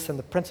Jesus, and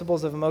the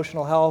principles of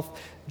emotional health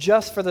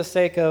just for the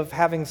sake of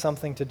having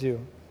something to do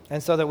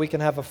and so that we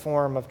can have a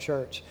form of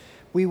church.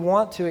 We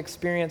want to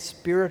experience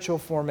spiritual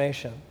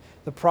formation,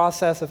 the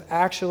process of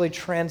actually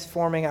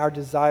transforming our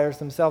desires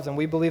themselves. And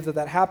we believe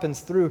that happens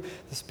through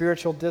the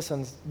spiritual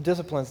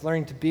disciplines,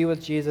 learning to be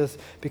with Jesus,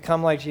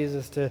 become like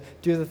Jesus, to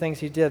do the things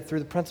he did, through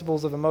the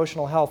principles of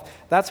emotional health.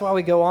 That's why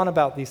we go on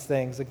about these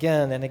things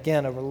again and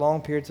again over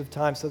long periods of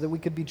time, so that we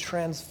could be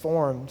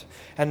transformed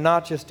and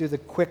not just do the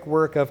quick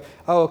work of,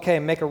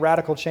 make a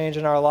radical change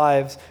in our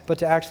lives, but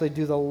to actually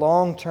do the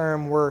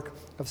long-term work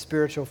of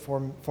spiritual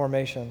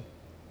formation.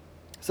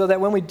 So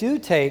that when we do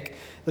take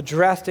the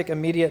drastic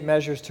immediate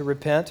measures to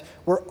repent,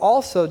 we're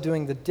also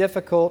doing the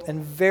difficult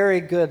and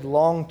very good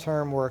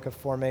long-term work of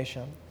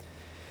formation.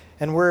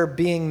 And we're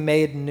being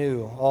made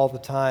new all the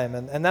time.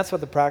 And that's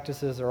what the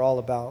practices are all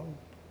about.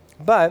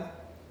 But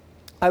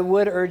I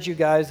would urge you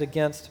guys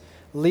against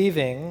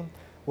leaving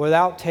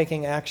without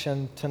taking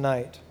action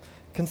tonight.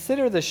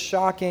 Consider the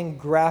shocking,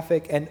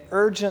 graphic, and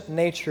urgent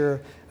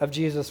nature of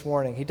Jesus'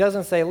 warning. He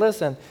doesn't say,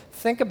 listen,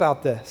 think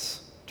about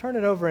this. Turn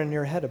it over in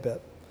your head a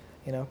bit.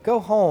 Go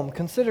home,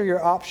 consider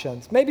your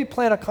options. Maybe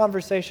plan a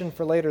conversation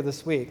for later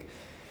this week.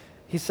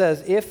 He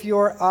says, if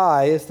your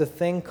eye is the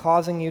thing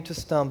causing you to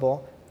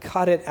stumble,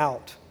 cut it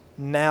out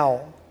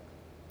now.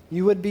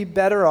 You would be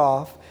better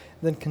off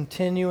than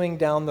continuing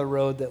down the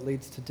road that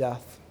leads to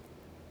death.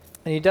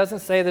 And he doesn't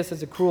say this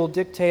as a cruel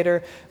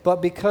dictator,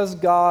 but because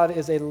God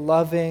is a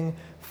loving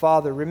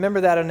Father.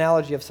 Remember that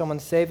analogy of someone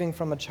saving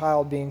from a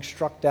child being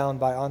struck down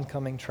by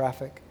oncoming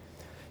traffic.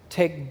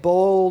 Take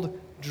bold,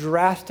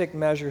 drastic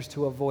measures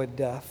to avoid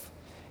death.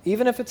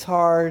 Even if it's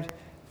hard,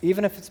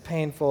 even if it's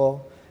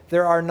painful,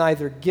 there are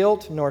neither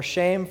guilt nor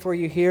shame for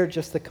you here,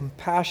 just the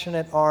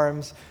compassionate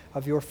arms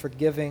of your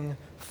forgiving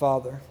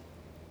Father.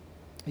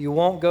 You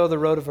won't go the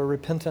road of a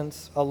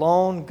repentance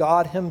alone.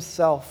 God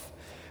himself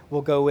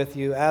will go with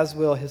you, as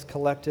will his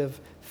collective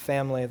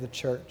family, the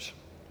church.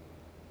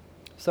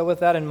 So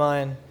with that in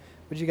mind,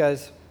 would you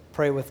guys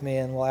pray with me,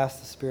 and we'll ask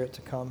the Spirit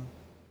to come.